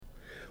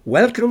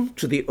Welcome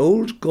to the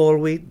Old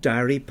Galway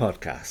Diary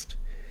podcast.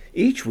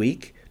 Each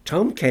week,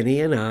 Tom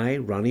Kenny and I,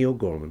 Ronnie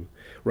O'Gorman,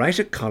 write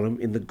a column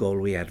in the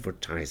Galway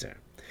Advertiser.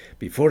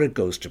 Before it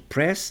goes to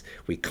press,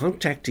 we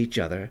contact each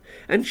other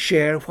and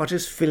share what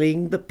is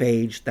filling the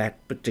page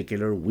that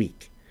particular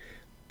week.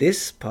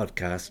 This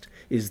podcast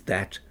is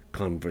that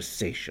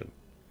conversation.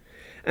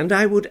 And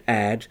I would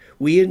add,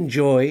 we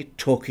enjoy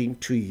talking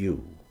to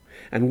you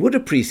and would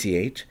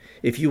appreciate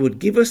if you would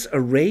give us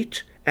a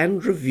rate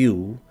and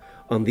review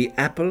on the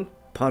Apple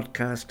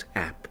Podcast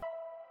app.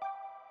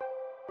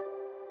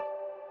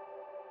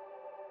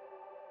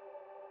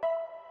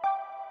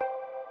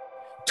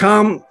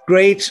 Tom,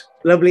 great,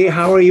 lovely.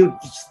 How are you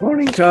this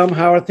morning, Tom?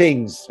 How are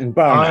things in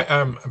Barna? I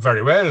am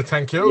very well,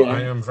 thank you. Yeah. I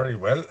am very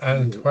well.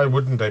 And why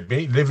wouldn't I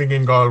be? Living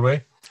in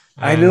Galway.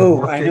 I know.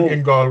 Working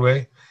in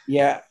Galway.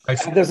 Yeah.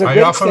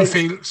 I often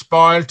feel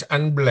spoiled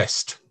and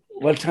blessed.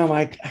 Well, Tom,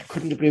 I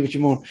couldn't agree with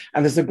you more.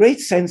 And there's a great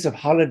sense of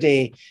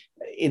holiday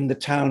in the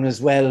town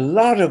as well. A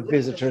lot of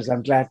visitors,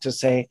 I'm glad to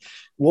say,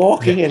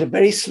 walking at a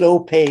very slow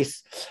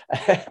pace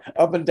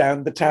up and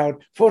down the town,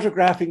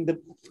 photographing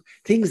the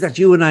things that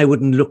you and I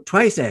wouldn't look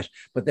twice at,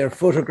 but they're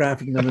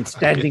photographing them and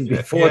standing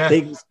before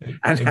things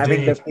and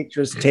having their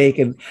pictures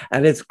taken.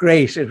 And it's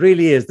great. It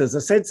really is. There's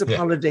a sense of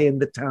holiday in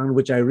the town,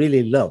 which I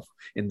really love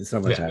in the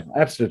summertime.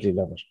 Absolutely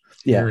love it.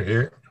 Yeah.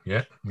 Here.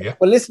 Yeah.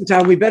 Well, listen,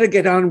 Tom, we better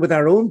get on with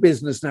our own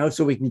business now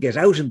so we can get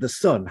out in the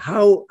sun.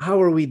 How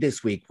are we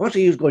this week? What are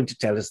you going to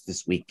tell us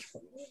this week?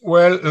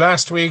 Well,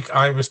 last week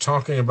I was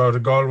talking about a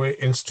Galway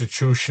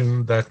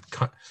institution that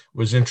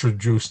was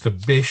introduced, the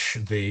Bish,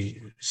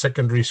 the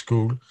secondary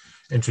school,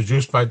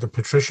 introduced by the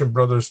Patrician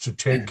brothers to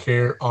take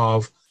care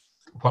of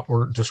what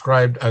were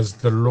described as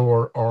the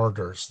lower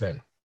orders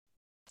then.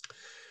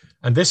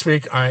 And this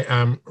week I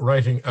am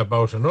writing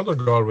about another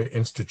Galway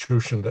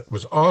institution that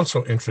was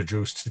also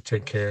introduced to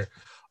take care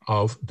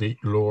of the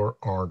lower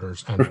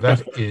orders, and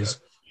that is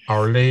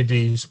Our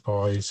Ladies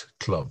Boys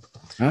Club.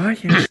 Ah,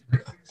 yes.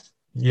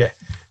 Yeah,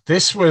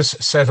 this was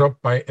set up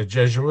by a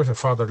Jesuit, a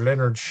Father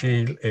Leonard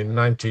Shiel, in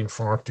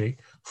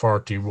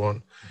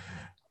 1940-41,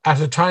 at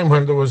a time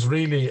when there was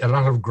really a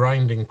lot of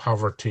grinding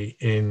poverty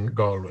in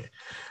Galway.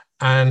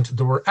 And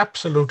there were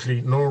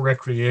absolutely no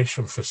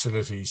recreation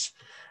facilities,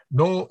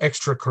 no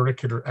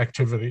extracurricular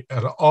activity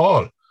at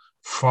all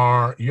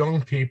for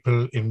young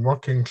people in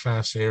working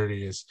class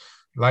areas,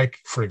 like,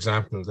 for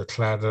example, the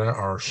Claddagh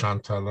or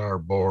Shantala or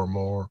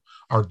Bournemore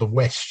or the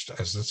West,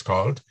 as it's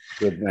called.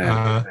 Good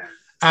man.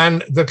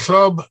 And the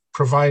club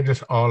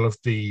provided all of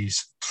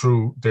these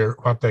through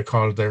what they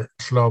call their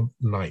club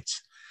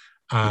nights.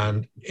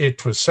 And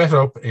it was set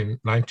up in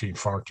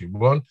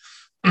 1941,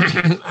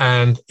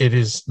 and it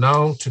is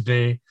now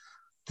today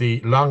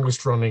the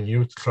longest running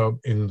youth club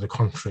in the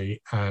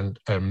country and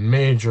a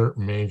major,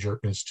 major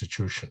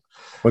institution.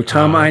 Well,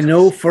 Tom, I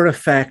know for a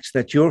fact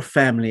that your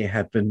family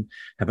have a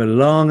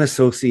long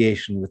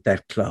association with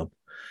that club.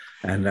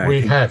 And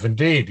we have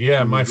indeed.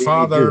 Yeah, my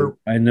father.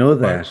 I know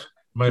that.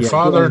 My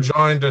father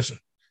joined us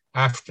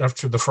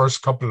after the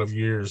first couple of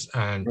years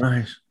and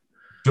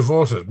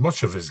devoted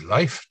much of his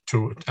life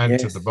to it and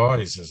to the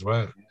boys as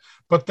well.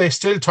 But they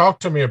still talk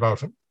to me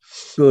about him.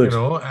 Good.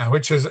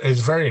 Which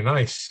is very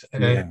nice.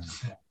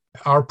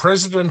 Our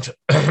president,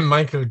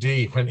 Michael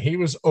D., when he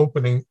was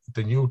opening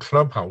the new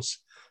clubhouse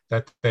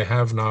that they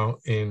have now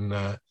in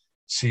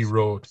Sea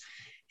Road,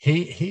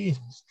 he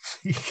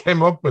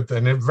came up with a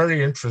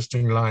very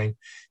interesting line.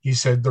 He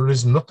said, "There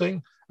is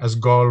nothing as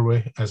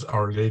Galway as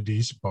Our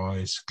Ladies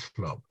Boys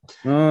Club."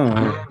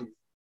 Oh.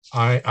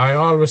 I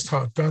always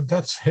thought, God,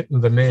 that's hitting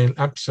the nail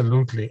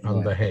absolutely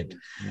on the head,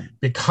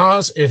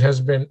 because it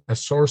has been a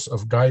source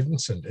of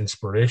guidance and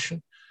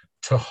inspiration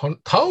to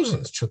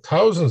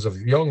thousands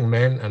of young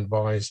men and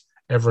boys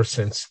ever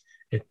since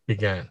it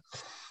began,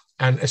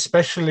 and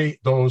especially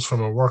those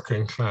from a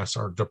working class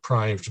or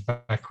deprived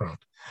background.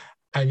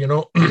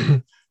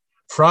 And,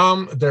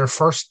 from their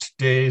first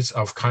days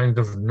of kind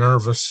of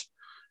nervous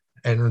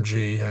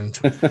energy and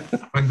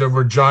when they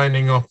were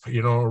joining up,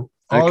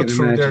 all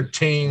through their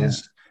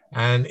teens,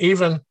 and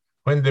even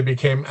when they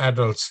became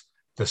adults,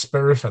 the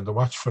spirit and the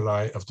watchful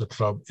eye of the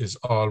club is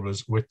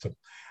always with them.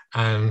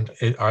 And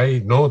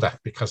I know that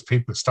because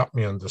people stop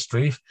me on the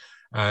street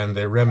and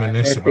they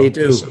reminisce about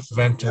this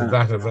event and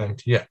that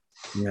event. Yeah.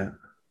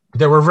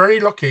 They were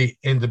very lucky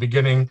in the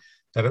beginning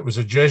that it was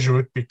a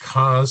Jesuit,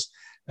 because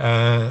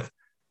the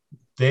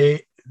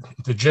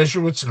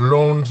Jesuits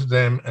loaned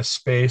them a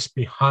space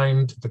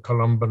behind the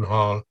Columban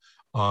Hall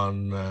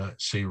on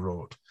Sea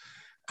Road.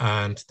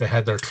 And they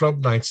had their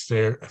club nights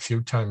there a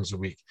few times a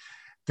week.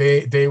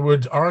 They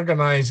would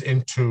organize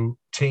into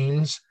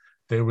teams.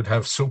 They would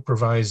have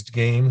supervised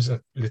games,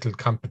 little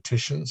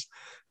competitions.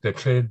 They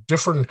played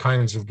different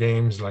kinds of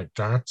games like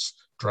darts,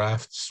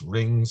 drafts,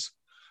 rings,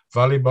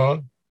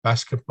 volleyball,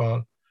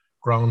 basketball,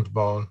 ground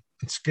ball,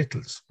 and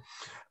skittles.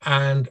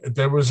 And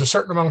there was a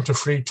certain amount of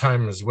free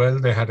time as well.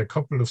 They had a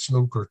couple of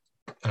snooker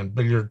and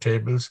billiard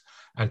tables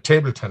and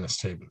table tennis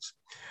tables.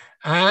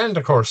 And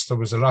of course, there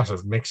was a lot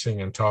of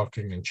mixing and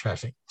talking and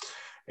chatting.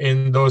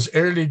 In those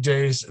early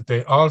days,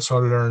 they also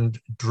learned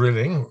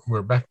drilling.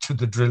 We're back to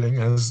the drilling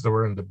as they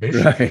were in the Bish.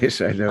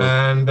 Right, I know.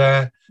 And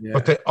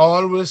but they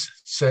always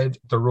said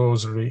the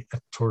rosary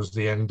towards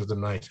the end of the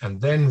night. And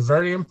then,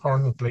 very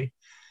importantly,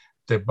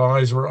 the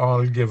boys were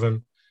all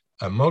given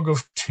a mug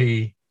of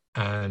tea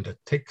and a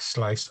thick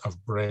slice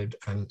of bread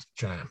and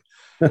jam.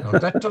 Now,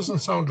 that doesn't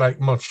sound like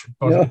much,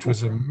 but No. it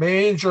was a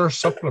major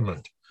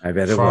supplement I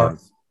bet it for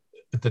was.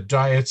 the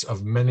diets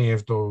of many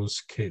of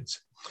those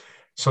kids.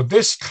 So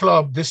this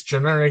club, this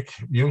generic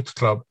youth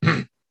club,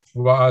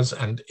 was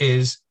and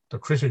is the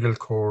critical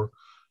core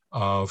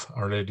of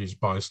Our Lady's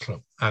Boys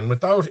Club. And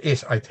without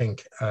it, I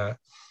think a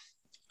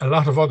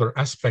lot of other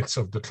aspects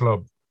of the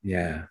club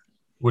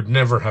would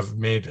never have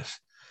made it.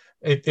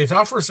 It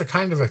offers a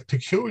kind of a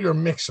peculiar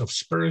mix of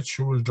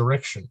spiritual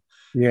direction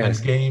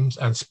and games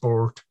and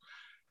sport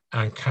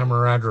and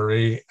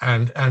camaraderie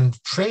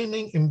and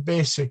training in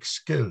basic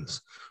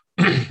skills.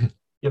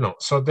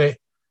 So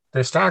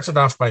they started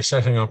off by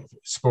setting up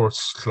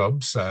sports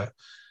clubs.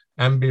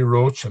 Amby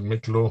Roach and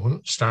Mick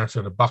Lohan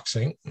started a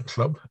boxing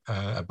club,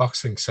 a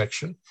boxing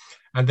section,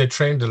 and they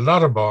trained a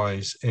lot of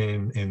boys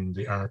in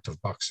the art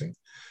of boxing.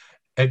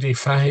 Eddie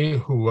Fahey,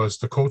 who was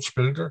the coach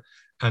builder,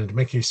 and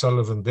Mickey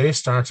Sullivan, they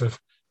started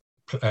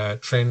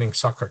training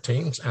soccer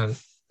teams, and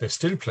they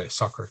still play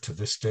soccer to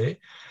this day.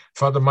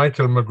 Father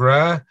Michael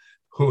McGrath,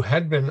 who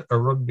had been a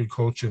rugby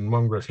coach in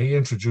Mungret, he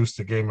introduced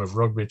the game of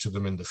rugby to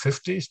them in the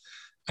 50s,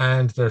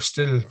 and they're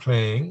still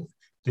playing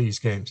these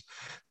games.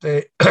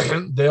 They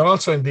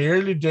also, in the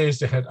early days,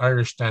 they had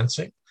Irish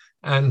dancing,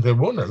 and they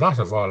won a lot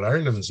of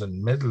All-Irelands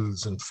and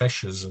medals and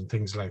feshes and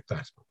things like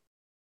that.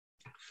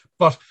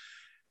 But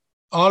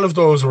all of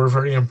those were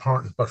very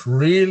important, but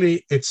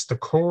really it's the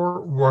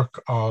core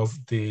work of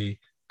the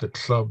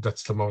club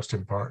that's the most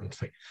important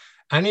thing.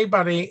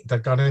 Anybody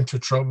that got into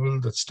trouble,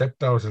 that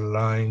stepped out of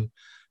line,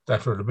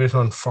 that were a bit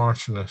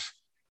unfortunate,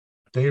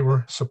 they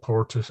were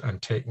supported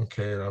and taken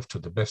care of to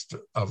the best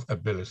of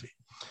ability.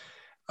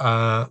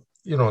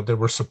 They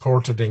were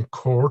supported in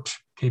court.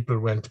 People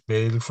went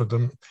bail for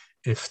them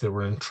if they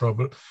were in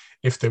trouble.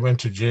 If they went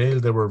to jail,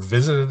 they were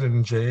visited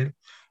in jail.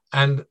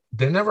 And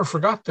they never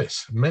forgot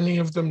this. Many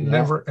of them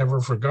never,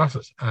 ever forgot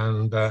it.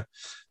 And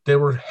they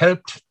were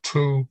helped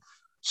to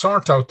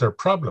sort out their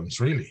problems,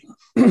 really.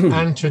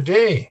 And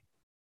today,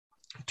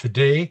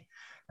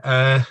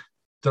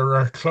 there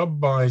are club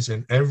boys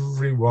in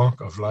every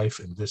walk of life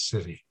in this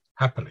city,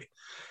 happily,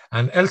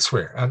 and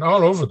elsewhere, and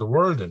all over the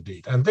world,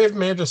 indeed. And they've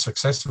made a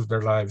success of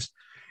their lives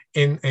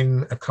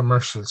in a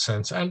commercial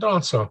sense, and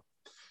also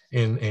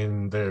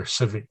in their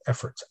civic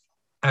efforts.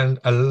 And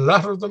a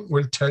lot of them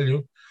will tell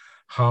you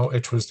how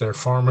it was their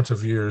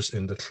formative years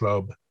in the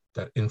club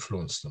that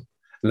influenced them.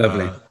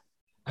 Lovely.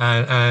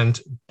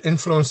 And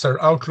influenced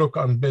their outlook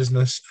on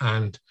business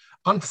and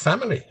on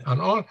family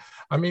and all.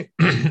 I mean,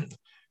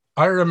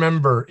 I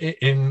remember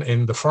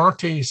in the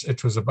 40s,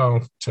 it was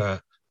about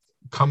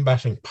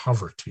combating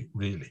poverty,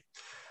 really.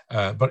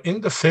 But in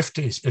the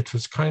 50s, it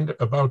was kind of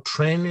about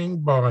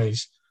training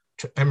boys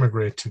to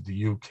emigrate to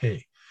the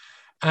UK.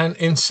 And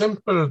in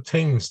simple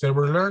things, they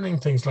were learning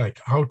things like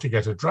how to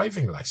get a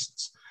driving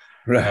license.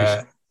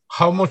 Right.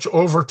 How much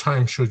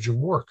overtime should you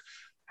work?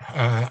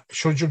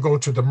 Should you go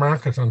to the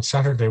market on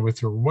Saturday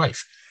with your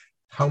wife?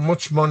 How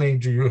much money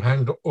do you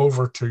hand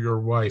over to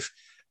your wife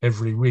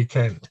every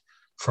weekend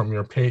from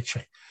your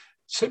paycheck?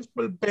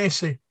 Simple,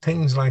 basic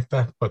things like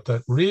that, but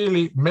that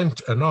really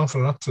meant an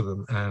awful lot to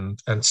them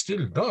and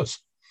still does.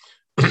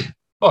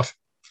 But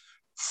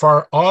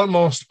for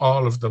almost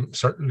all of them,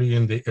 certainly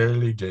in the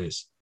early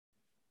days,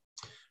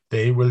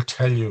 they will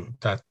tell you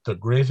that the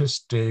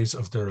greatest days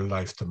of their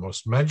life, the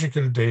most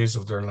magical days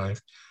of their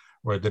life,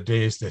 were the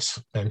days they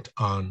spent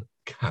on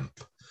camp.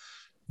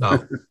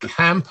 Now,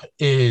 camp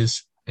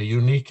is a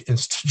unique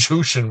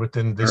institution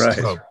within this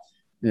club.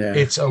 Yeah.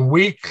 It's a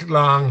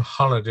week-long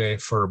holiday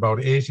for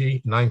about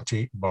 80,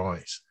 90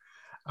 boys.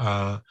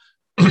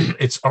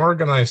 It's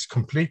organized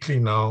completely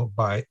now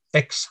by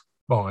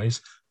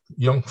ex-boys,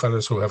 young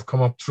fellas who have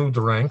come up through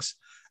the ranks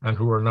and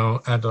who are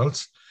now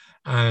adults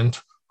and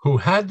who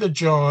had the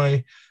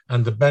joy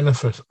and the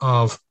benefit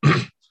of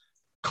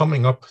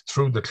coming up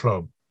through the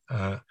club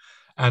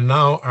and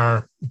now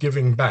are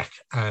giving back.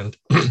 And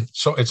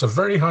so it's a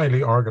very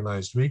highly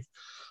organized week.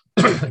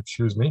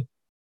 Excuse me.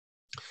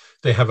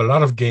 They have a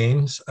lot of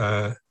games.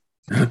 The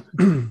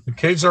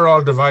kids are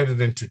all divided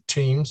into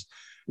teams.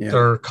 Yeah.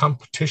 There are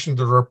competition.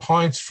 There are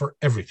points for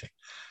everything.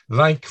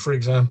 Like, for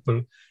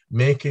example,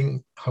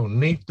 making how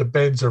neat the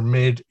beds are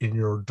made in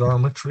your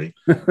dormitory.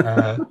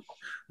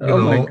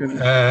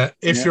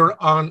 If you're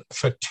on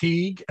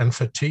fatigue, and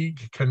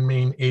fatigue can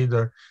mean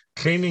either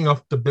cleaning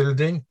up the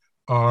building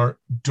or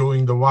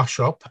doing the wash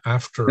up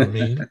after a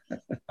meal.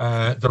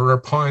 There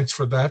are points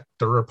for that.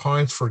 There are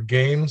points for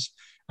games,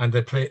 and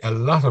they play a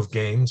lot of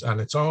games,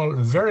 and it's all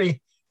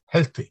very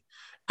healthy.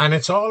 And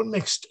it's all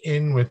mixed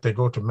in with, they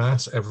go to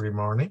mass every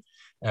morning.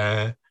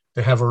 They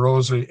have a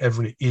rosary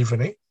every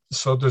evening.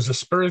 So there's a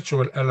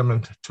spiritual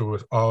element to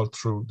it all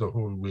through the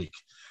whole week.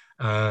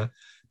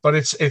 But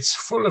it's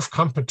full of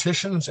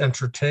competitions,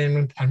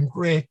 entertainment, and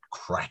great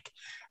crack.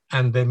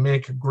 And they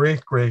make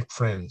great, great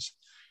friends.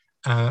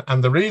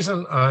 And the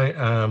reason I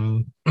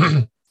am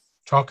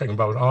talking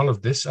about all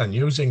of this and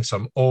using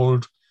some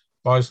old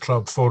boys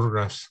club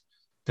photographs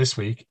this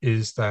week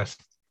is that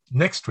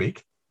next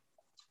week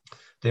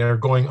they are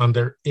going on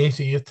their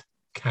 80th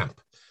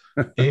camp.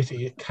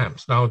 88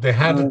 camps. Now, they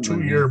had a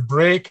 2-year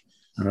break,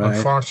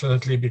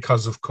 unfortunately,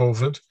 because of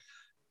COVID,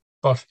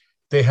 but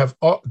they have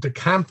the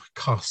camp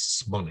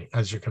costs money,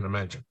 as you can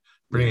imagine,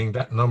 bringing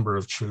that number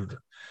of children.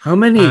 How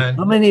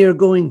many are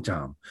going,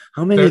 Tom?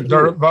 How many?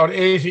 There are about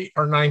 80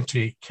 or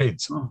 90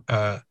 kids.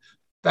 Oh.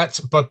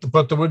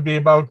 But there would be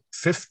about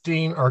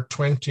 15 or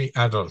 20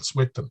 adults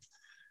with them.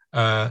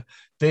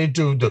 They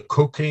do the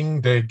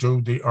cooking, they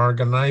do the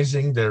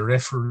organizing, they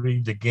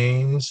referee the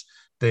games,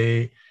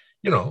 they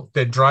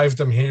drive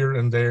them here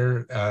and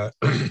there.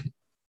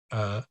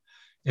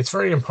 It's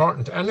very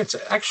important. And it's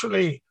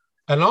actually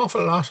an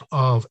awful lot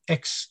of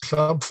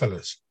ex-club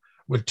fellas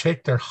will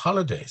take their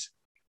holidays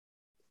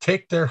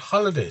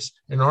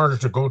in order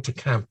to go to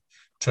camp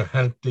to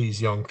help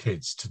these young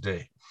kids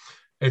today.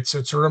 It's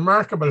a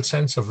remarkable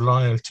sense of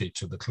loyalty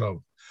to the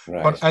club.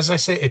 Right. But as I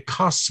say, it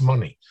costs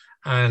money.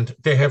 And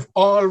they have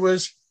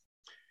always,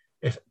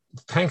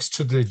 thanks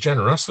to the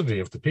generosity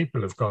of the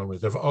people of Galway,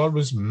 they've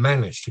always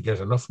managed to get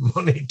enough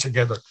money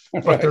together.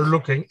 But they're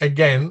looking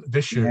again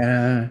this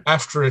year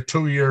after a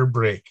 2-year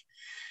break.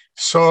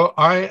 So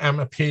I am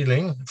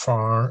appealing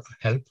for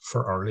help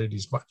for Our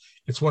Lady's.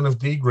 It's one of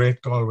the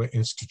great Galway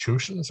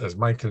institutions, as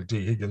Michael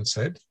D. Higgins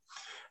said.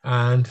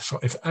 And so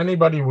if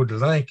anybody would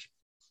like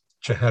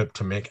to help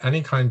to make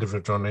any kind of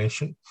a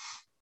donation,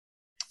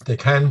 they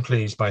can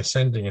please by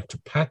sending it to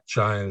Pat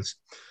Giles,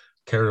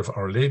 care of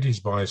Our Lady's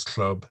Boys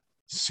Club,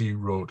 C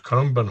Road,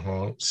 Columban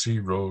Hall, C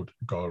Road,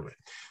 Galway.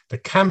 The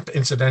camp,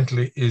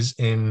 incidentally, is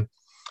in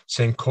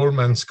St.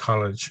 Coleman's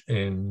College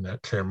in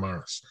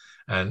Claremorris,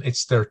 and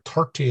it's their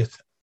 30th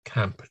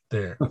camp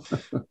there.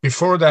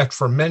 Before that,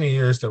 for many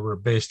years, they were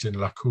based in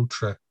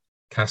Loughoutre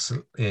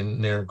Castle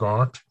near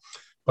Gort,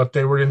 but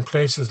they were in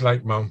places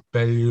like Mount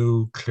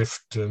Bellew,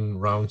 Clifton,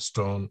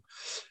 Roundstone,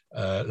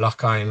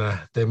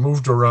 Lochina. They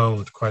moved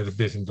around quite a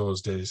bit in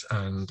those days,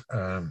 and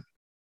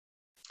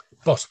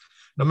but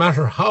no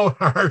matter how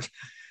hard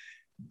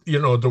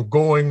the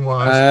going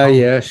was,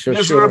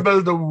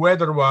 miserable the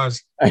weather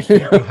was,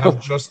 people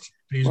have just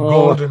these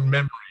golden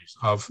memories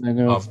of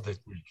the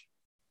week.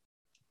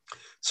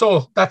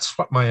 So that's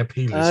what my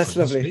appeal is. That's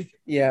lovely. This week.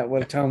 Yeah,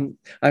 well, Tom,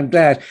 I'm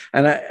glad,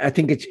 and I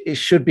think it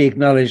should be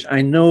acknowledged.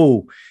 I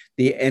know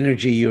the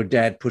energy your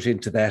dad put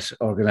into that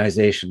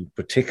organization,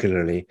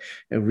 particularly,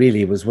 it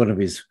really was one of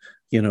his,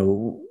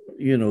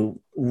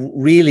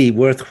 really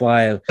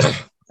worthwhile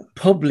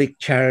public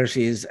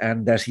charities,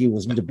 and that he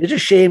wasn't a bit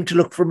ashamed to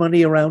look for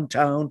money around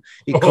town.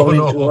 He'd come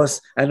into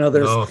us and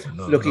others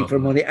looking for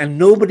money, and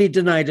nobody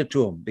denied it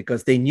to him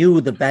because they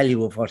knew the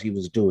value of what he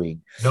was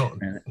doing.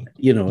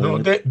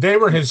 They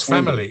were his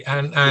family,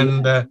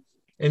 and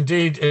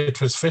indeed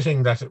it was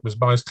fitting that it was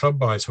Boys Club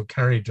Boys who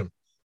carried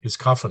his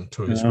coffin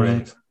to his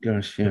grave.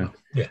 Gosh, yeah.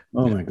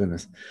 My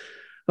goodness.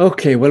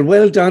 Okay,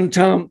 well done,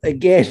 Tom.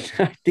 Again,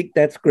 I think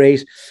that's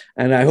great.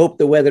 And I hope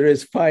the weather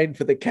is fine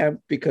for the camp,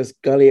 because,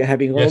 golly,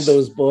 having all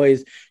those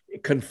boys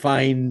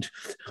confined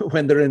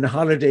when they're in a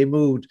holiday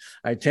mood,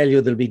 I tell you,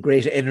 there'll be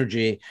great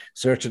energy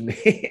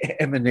certainly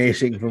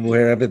emanating from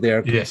wherever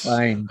they're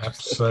confined.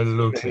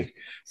 Absolutely.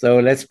 So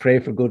let's pray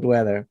for good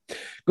weather.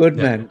 Good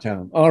man,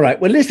 Tom. All right.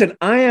 Well, listen,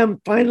 I am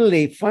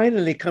finally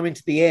coming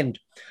to the end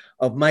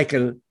of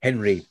Michael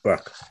Henry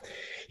Burke.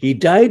 He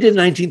died in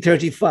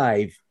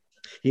 1935.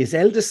 His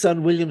eldest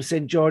son, William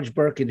St. George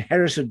Burke,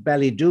 inherited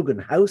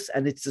Ballydugan House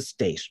and its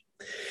estate.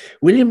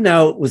 William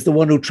now was the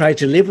one who tried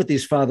to live with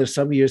his father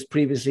some years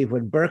previously,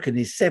 when Burke in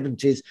his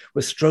 70s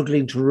was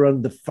struggling to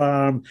run the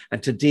farm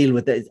and to deal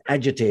with the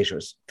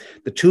agitators.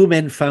 The two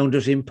men found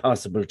it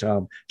impossible,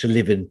 Tom, to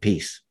live in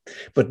peace.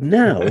 But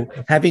now,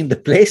 having the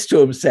place to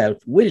himself,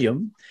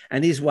 William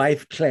and his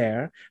wife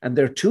Claire and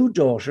their two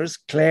daughters,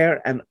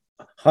 Claire and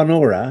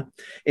Honora,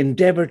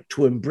 endeavoured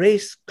to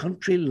embrace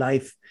country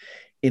life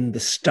in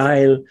the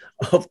style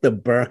of the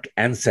Burke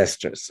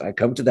ancestors. I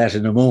come to that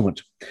in a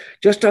moment.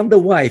 Just on the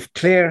wife,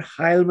 Claire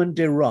Heilman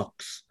de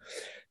Rox,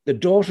 the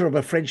daughter of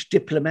a French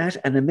diplomat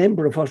and a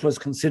member of what was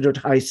considered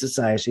high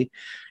society,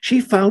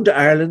 she found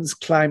Ireland's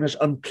climate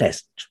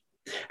unpleasant,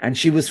 and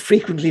she was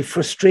frequently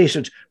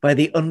frustrated by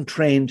the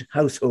untrained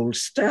household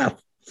staff.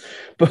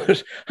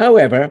 But,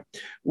 however,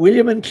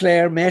 William and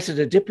Claire met at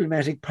a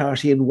diplomatic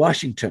party in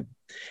Washington.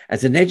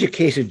 As an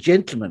educated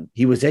gentleman,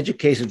 he was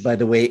educated, by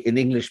the way, in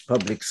English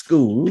public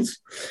schools.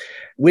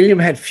 William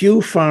had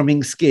few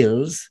farming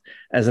skills,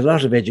 as a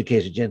lot of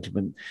educated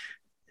gentlemen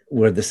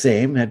were the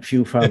same, had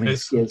few farming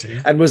skills,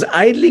 and was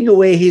idling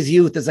away his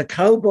youth as a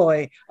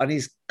cowboy on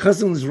his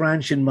cousin's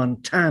ranch in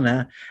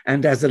Montana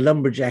and as a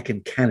lumberjack in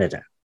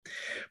Canada.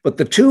 But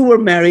the two were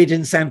married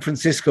in San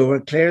Francisco, where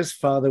Claire's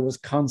father was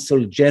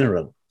consul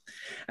general.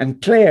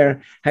 And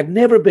Claire had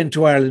never been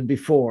to Ireland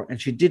before, and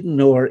she didn't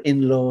know her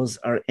in-laws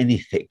or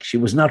anything. She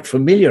was not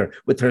familiar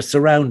with her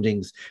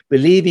surroundings,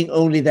 believing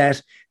only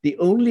that the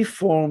only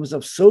forms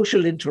of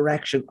social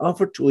interaction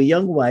offered to a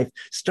young wife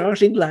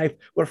starting life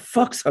were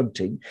fox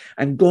hunting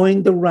and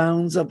going the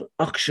rounds of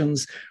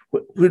auctions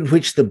in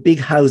which the big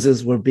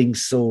houses were being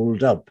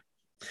sold up.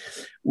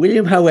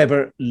 William,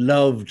 however,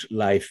 loved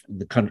life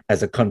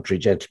as a country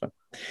gentleman.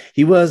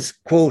 He was,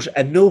 quote,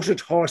 a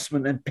noted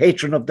horseman and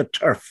patron of the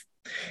turf.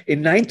 In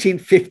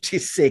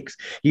 1956,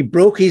 he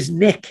broke his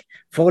neck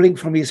falling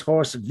from his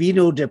horse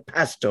Vino de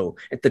Pasto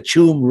at the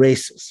Tuam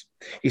races.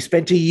 He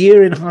spent a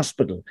year in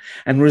hospital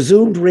and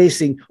resumed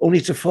racing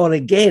only to fall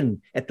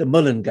again at the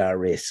Mullingar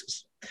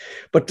races.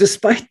 But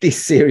despite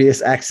these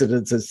serious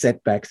accidents and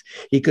setbacks,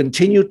 he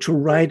continued to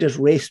ride at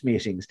race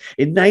meetings.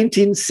 In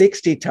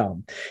 1960,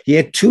 Tom, he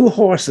had two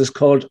horses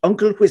called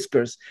Uncle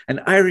Whiskers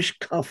and Irish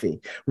Coffee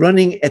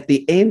running at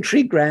the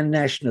Aintree Grand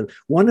National,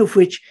 one of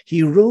which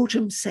he rode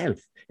himself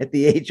at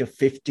the age of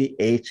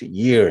 58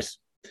 years.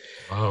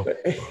 Wow.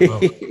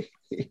 Wow.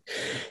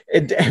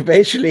 And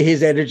eventually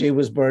his energy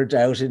was burnt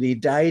out and he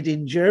died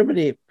in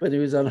Germany when he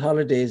was on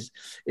holidays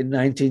in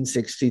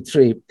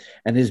 1963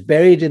 and is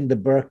buried in the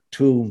Burke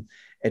tomb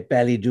at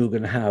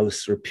Ballydugan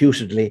House,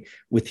 reputedly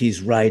with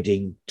his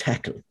riding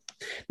tackle.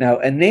 Now,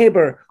 a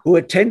neighbour who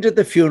attended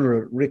the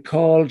funeral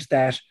recalled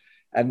that,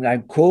 and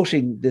I'm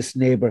quoting this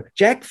neighbour,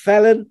 Jack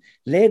Fallon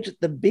led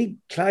the big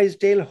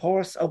Clydesdale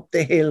horse up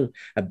the hill,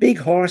 a big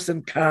horse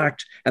and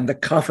cart and the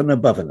coffin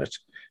above in it.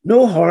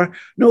 No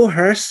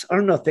hearse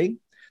or nothing.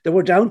 There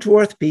were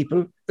down-to-earth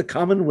people, the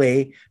common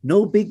way,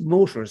 no big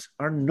motors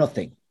or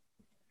nothing.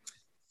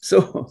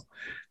 So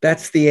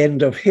that's the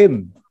end of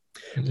him.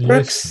 Yes.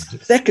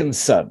 Burke's second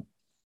son,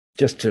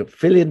 just to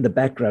fill in the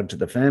background to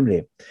the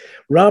family,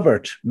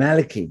 Robert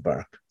Malachy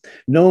Burke,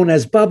 known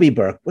as Bobby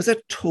Burke, was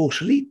a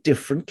totally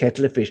different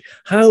kettle of fish.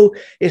 How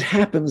it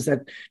happens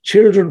that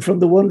children from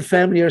the one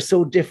family are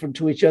so different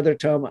to each other,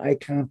 Tom, I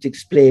can't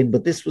explain,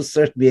 but this was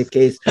certainly a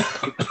case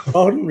of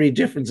extraordinary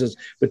differences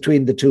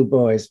between the two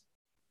boys.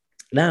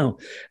 Now,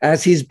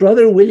 as his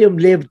brother William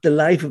lived the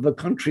life of a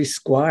country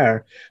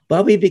squire,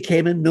 Bobby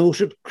became a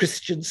noted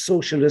Christian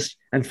socialist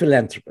and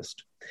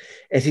philanthropist.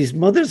 At his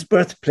mother's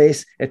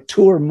birthplace at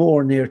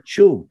Toormore near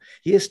Tuam,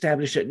 he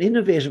established an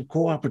innovative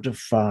cooperative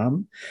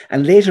farm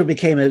and later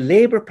became a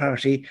Labour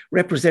Party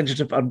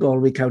representative on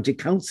Galway County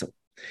Council.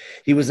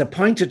 He was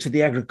appointed to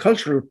the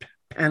agricultural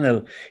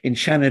panel in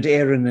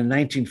Shannon-Éireann in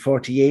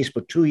 1948,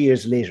 but 2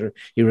 years later,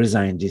 he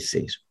resigned his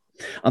seat.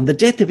 On the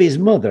death of his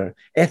mother,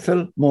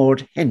 Ethel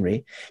Maud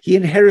Henry, he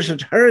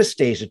inherited her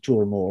estate at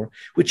Toormore,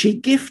 which he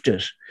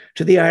gifted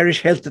to the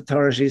Irish health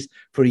authorities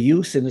for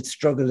use in its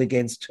struggle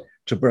against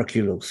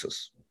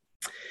tuberculosis.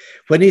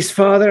 When his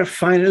father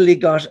finally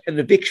got an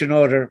eviction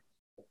order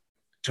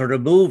to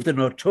remove the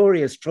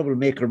notorious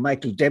troublemaker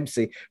Michael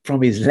Dempsey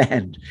from his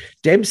land,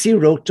 Dempsey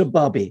wrote to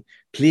Bobby,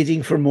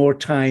 pleading for more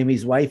time.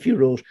 His wife, he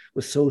wrote,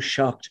 was so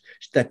shocked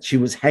that she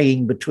was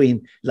hanging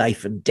between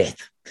life and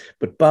death.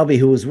 But Bobby,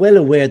 who was well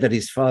aware that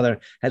his father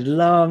had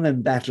long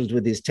embattled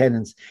with his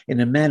tenants in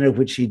a manner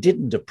which he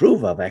didn't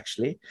approve of,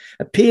 actually,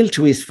 appealed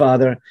to his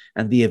father,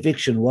 and the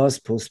eviction was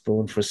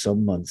postponed for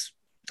some months.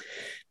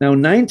 Now,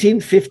 in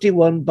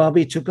 1951,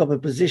 Bobby took up a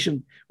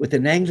position with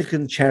an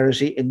Anglican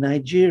charity in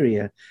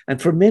Nigeria, and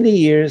for many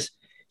years,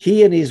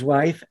 he and his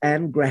wife,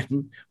 Anne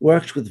Grattan,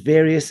 worked with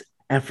various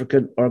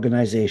African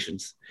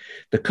organizations.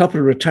 The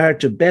couple retired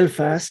to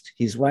Belfast,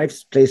 his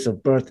wife's place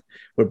of birth,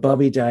 where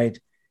Bobby died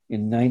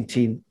in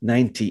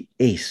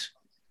 1998,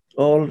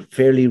 all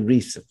fairly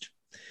recent.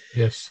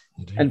 Yes,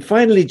 indeed. And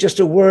finally, just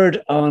a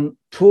word on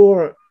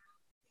poor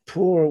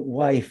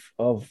wife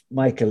of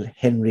Michael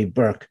Henry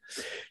Burke.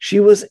 She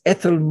was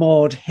Ethel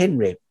Maud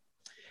Henry.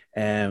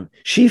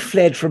 She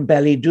fled from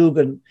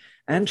Ballydugan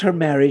and her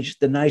marriage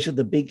the night of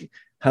the big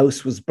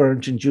house was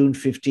burnt in June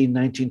 15,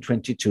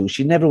 1922.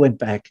 She never went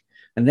back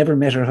and never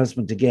met her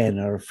husband again,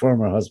 or her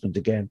former husband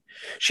again.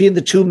 She and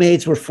the two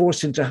maids were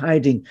forced into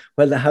hiding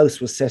while the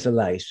house was set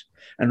alight,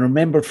 and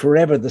remembered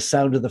forever the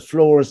sound of the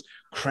floors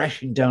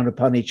crashing down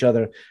upon each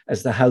other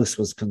as the house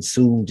was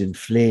consumed in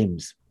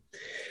flames.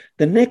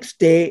 The next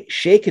day,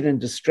 shaken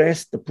and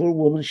distressed, the poor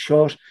woman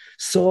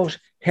sought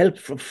help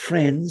from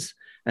friends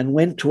and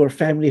went to her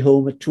family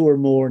home at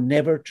Toormore,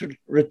 never to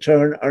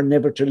return or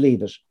never to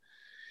leave it.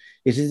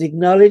 It is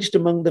acknowledged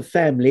among the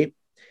family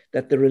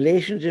that the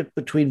relationship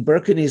between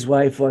Burke and his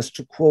wife was,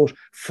 to quote,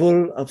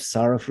 full of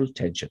sorrowful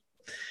tension.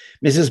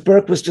 Mrs.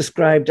 Burke was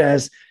described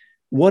as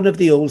one of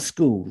the old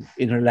school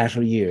in her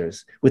latter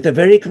years, with a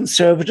very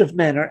conservative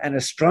manner and a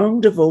strong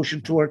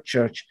devotion to her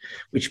church,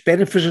 which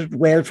benefited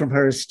well from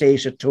her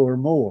estate at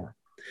Toormore.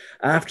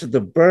 After the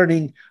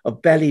burning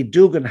of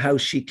Ballydugan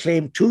House, she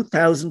claimed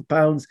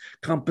 £2,000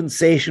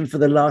 compensation for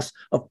the loss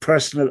of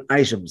personal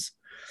items.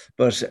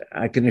 But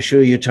I can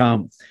assure you,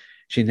 Tom,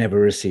 she never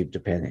received a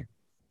penny.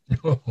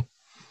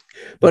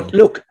 But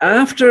look,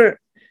 after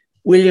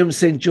William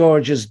St.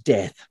 George's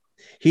death,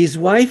 his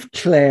wife,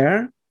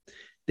 Claire,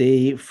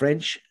 the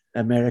French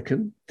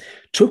American,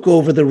 took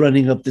over the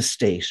running of the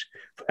state,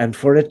 And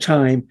for a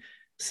time,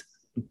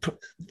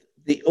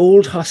 the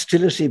old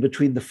hostility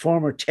between the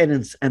former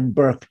tenants and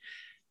Burke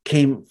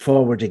came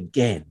forward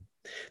again.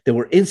 There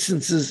were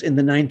instances in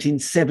the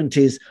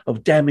 1970s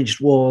of damaged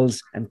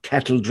walls and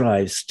cattle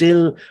drives,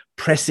 still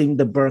pressing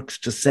the Burkes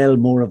to sell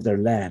more of their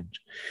land.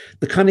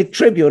 The Connacht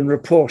Tribune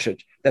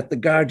reported that the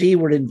Gardaí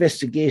were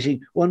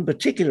investigating one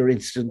particular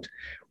incident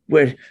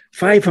where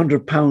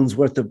 £500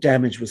 worth of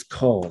damage was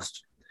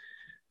caused.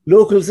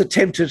 Locals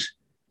attempted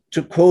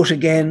to, quote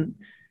again,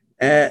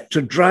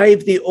 to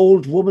drive the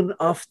old woman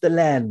off the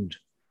land.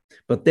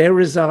 But their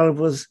resolve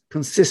was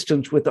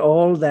consistent with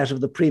all that of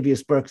the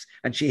previous Burkes,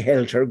 and she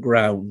held her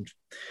ground.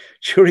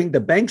 During the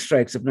bank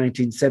strikes of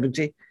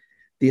 1970,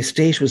 the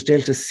estate was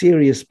dealt a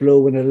serious blow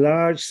when a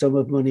large sum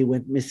of money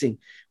went missing,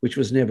 which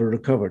was never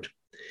recovered.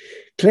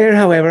 Claire,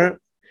 however,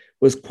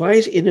 was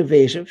quite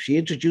innovative. She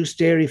introduced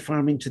dairy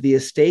farming to the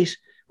estate,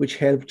 which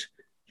helped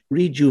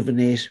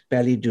rejuvenate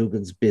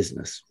Ballydugan's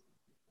business.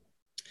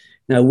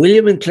 Now,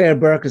 William and Claire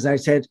Burke, as I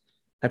said,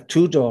 have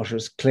two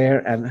daughters,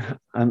 Claire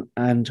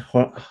and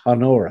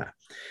Honora,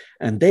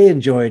 and they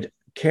enjoyed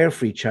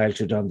carefree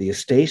childhood on the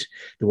estate.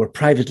 They were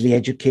privately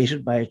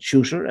educated by a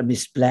tutor, a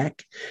Miss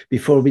Black,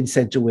 before being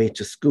sent away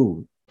to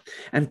school.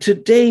 And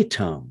today,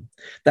 Tom,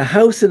 the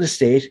house and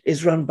estate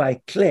is run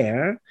by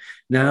Claire,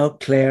 now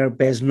Claire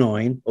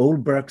Besnoyne,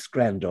 old Burke's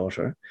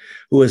granddaughter,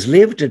 who has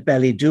lived at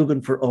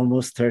Ballydugan for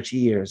almost 30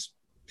 years.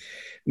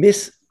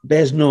 Miss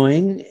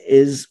Besnoyne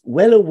is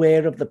well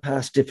aware of the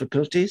past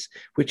difficulties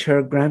which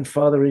her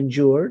grandfather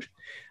endured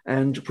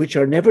and which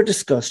are never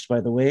discussed, by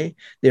the way.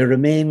 They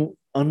remain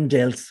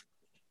undealt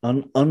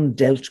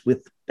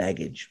with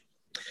baggage.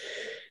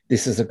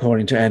 This is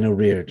according to Anna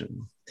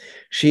Reardon.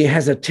 She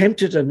has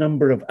attempted a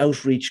number of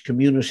outreach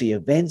community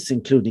events,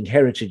 including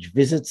heritage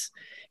visits,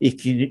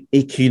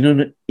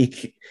 ecumenical,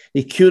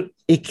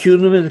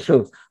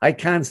 I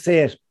can't say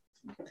it.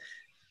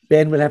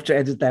 Ben will have to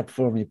edit that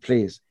for me,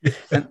 please.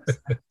 And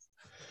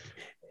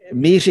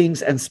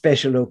meetings and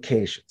special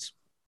occasions.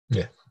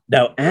 Yeah.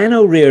 Now, Anne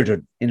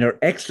O'Riordan, in her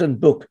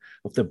excellent book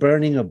of the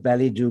burning of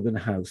Ballydugan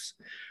House,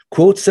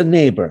 quotes a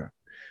neighbour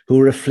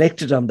who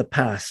reflected on the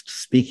past,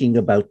 speaking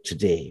about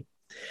today.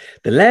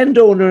 The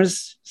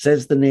landowners,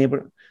 says the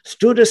neighbour,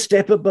 stood a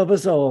step above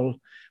us all,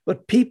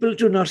 but people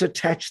do not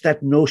attach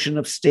that notion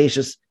of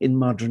status in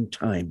modern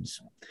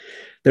times.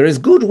 There is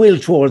goodwill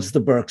towards the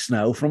Burkes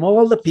now from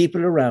all the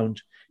people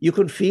around. You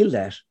can feel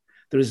that.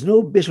 There is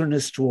no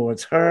bitterness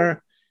towards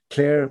her,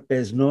 Claire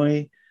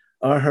Besnoy,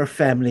 or her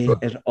family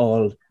at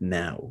all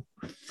now.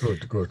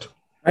 Good.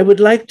 I would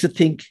like to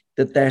think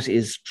that that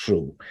is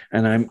true,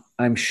 and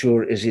I'm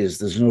sure it is.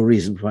 There's no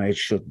reason why it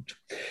shouldn't.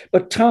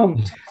 But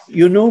Tom,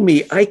 you know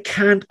me, I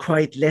can't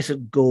quite let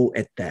it go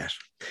at that,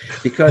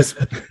 because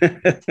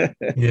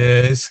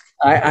yes,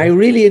 I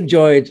really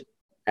enjoyed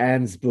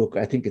Anne's book.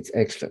 I think it's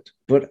excellent.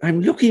 But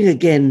I'm looking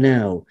again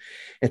now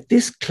at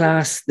this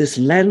class, this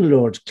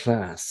landlord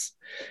class,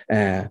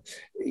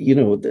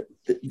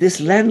 this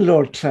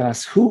landlord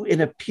class who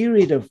in a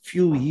period of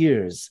few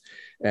years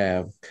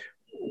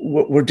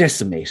were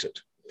decimated.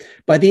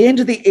 By the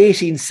end of the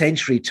 18th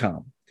century,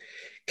 Tom,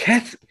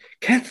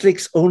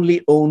 Catholics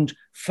only owned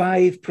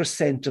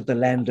 5% of the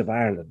land of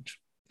Ireland.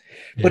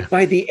 Yeah. But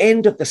by the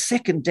end of the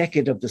second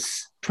decade of the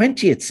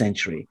 20th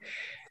century,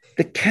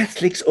 the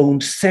Catholics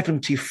owned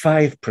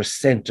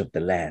 75% of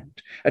the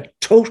land, a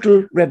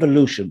total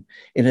revolution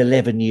in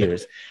 11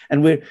 years.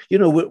 And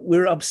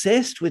we're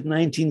obsessed with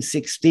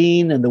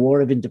 1916 and the War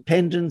of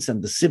Independence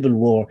and the Civil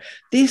War.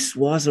 This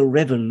was a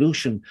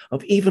revolution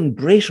of even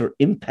greater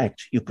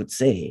impact, you could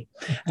say.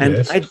 And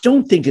yes. I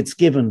don't think it's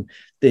given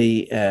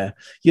the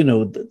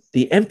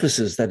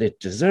emphasis that it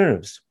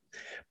deserves.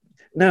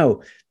 Now,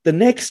 the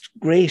next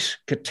great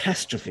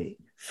catastrophe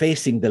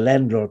facing the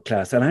landlord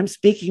class, and I'm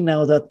speaking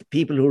now that the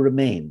people who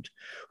remained,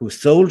 who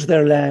sold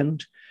their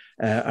land,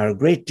 or a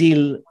great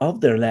deal of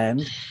their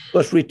land,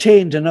 but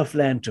retained enough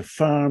land to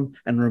farm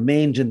and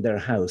remained in their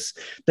house.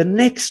 The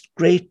next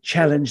great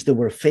challenge they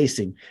were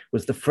facing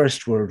was the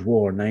First World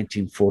War,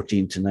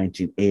 1914 to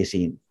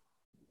 1918.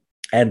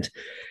 And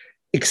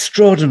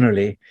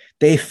extraordinarily,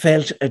 they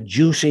felt a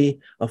duty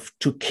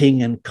to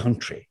king and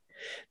country.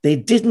 They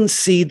didn't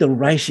see the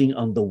writing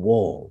on the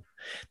wall.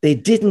 They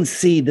didn't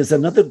see, there's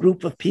another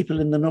group of people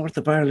in the north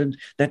of Ireland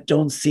that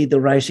don't see the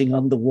writing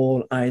on the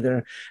wall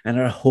either and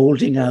are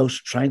holding out,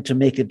 trying to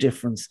make a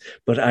difference.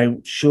 But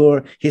I'm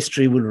sure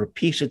history will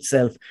repeat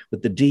itself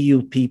with the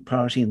DUP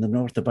party in the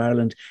north of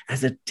Ireland,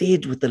 as it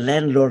did with the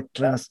landlord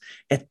class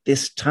at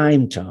this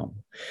time, Tom.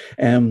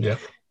 By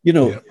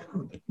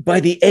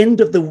the end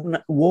of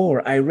the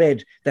war, I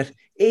read that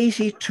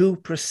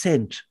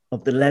 82%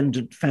 of the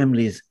landed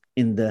families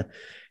in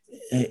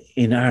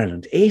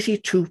Ireland,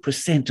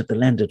 82% of the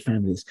landed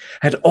families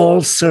had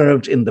all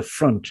served in the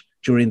front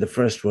during the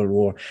First World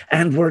War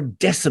and were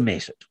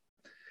decimated.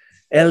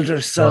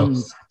 Elder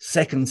sons,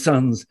 second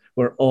sons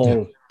were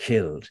all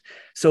killed.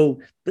 So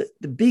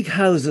the big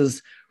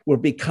houses were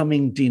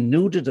becoming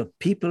denuded of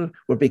people,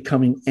 were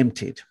becoming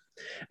emptied.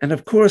 And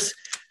of course,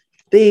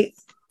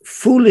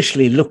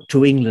 foolishly looked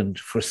to England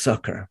for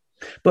succor.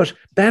 But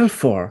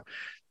Balfour,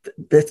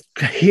 the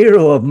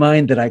hero of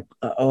mine that I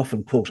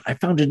often quote, I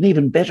found an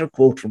even better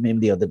quote from him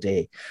the other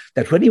day,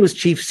 that when he was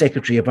Chief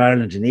Secretary of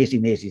Ireland in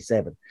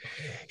 1887,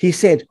 he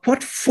said,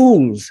 "What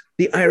fools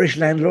the Irish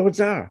landlords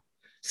are.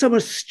 Some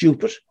are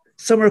stupid,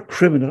 some are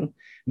criminal,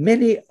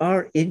 many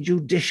are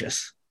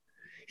injudicious."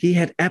 He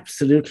had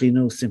absolutely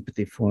no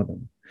sympathy for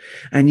them.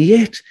 And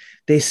yet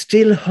they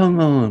still hung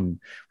on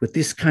with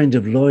this kind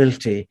of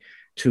loyalty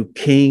to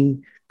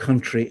king,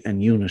 country,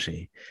 and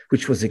unity,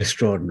 which was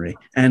extraordinary,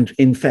 and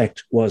in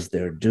fact was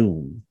their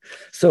doom.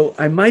 So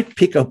I might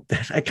pick up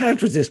that, I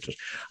can't resist it,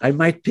 I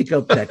might pick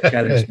up that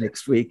challenge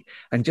next week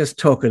and just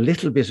talk a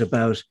little bit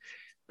about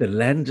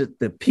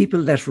the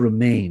people that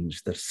remained,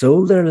 that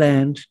sold their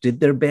land, did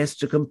their best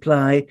to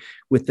comply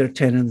with their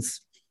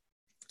tenants,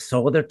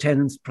 saw their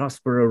tenants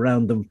prosper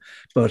around them,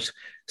 but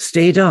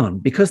stayed on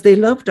because they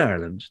loved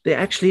Ireland. They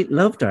actually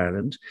loved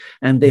Ireland,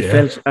 and they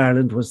felt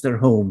Ireland was their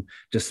home,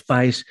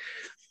 despite,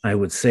 I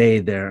would say,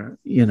 their,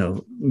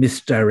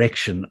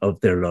 misdirection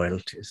of their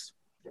loyalties.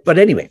 But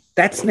anyway,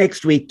 that's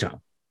next week,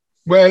 Tom.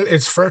 Well,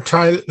 it's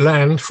fertile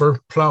land for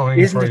ploughing.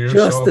 Isn't for it you,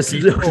 just so the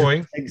keep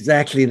going.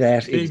 Exactly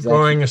that. Keep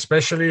going,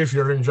 especially if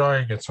you're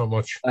enjoying it so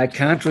much. I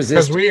can't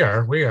resist.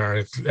 Because we are.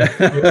 It's,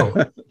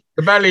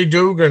 the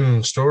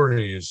Ballydugan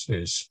story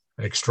is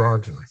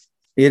extraordinary.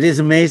 It is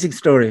an amazing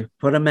story.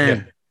 What a man.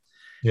 Yeah.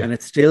 Yeah. And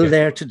it's still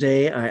there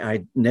today.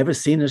 I'd never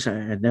seen it. I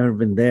had never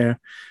been there.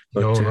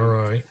 But, no, all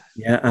right.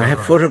 Yeah, I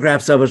have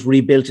photographs of it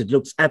rebuilt. It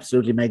looks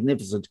absolutely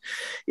magnificent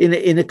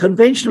in a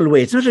conventional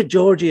way. It's not a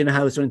Georgian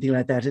house or anything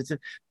like that. It's a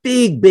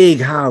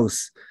big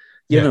house,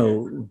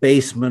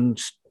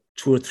 basement,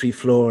 2 or 3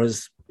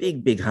 floors,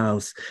 big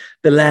house.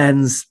 The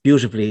land's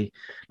beautifully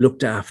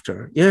looked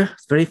after. Yeah,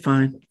 it's very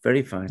fine,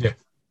 very fine. Yeah.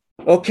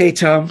 Okay,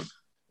 Tom.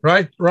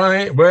 Right.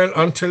 Well,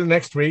 until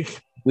next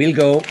week. We'll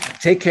go.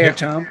 Take care,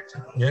 Tom.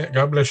 Yeah,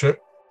 God bless you.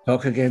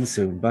 Talk again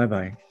soon.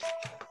 Bye-bye.